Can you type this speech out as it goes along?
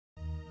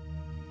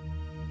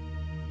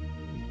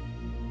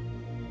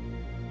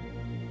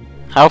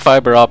How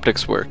fiber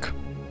optics work.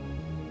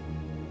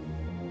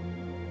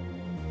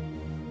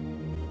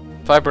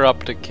 Fiber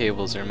optic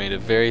cables are made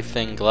of very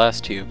thin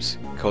glass tubes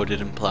coated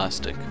in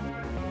plastic.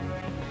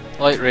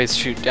 Light rays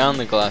shoot down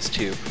the glass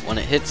tube when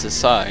it hits a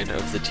side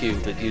of the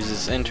tube that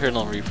uses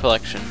internal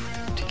reflection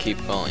to keep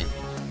going.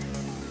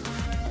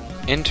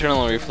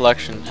 Internal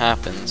reflection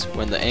happens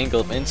when the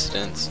angle of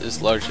incidence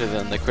is larger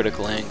than the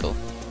critical angle.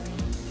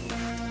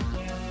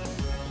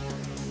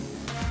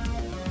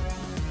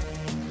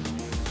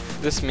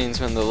 This means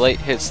when the light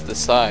hits the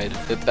side,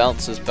 it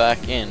bounces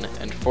back in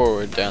and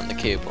forward down the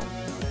cable.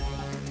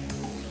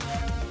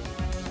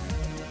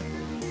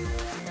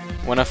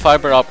 When a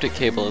fiber optic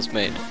cable is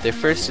made, there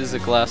first is a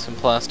glass and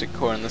plastic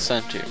core in the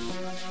center.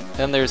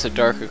 Then there is a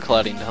darker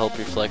cladding to help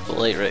reflect the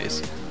light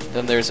rays.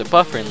 Then there is a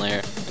buffering layer,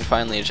 and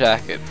finally a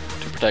jacket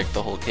to protect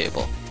the whole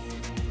cable.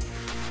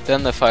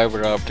 Then the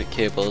fiber optic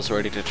cable is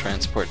ready to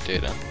transport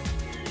data.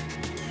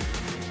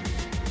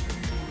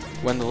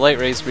 When the light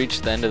rays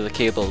reach the end of the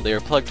cable, they are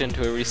plugged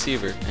into a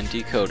receiver and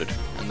decoded,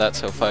 and that's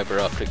how fiber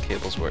optic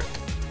cables work.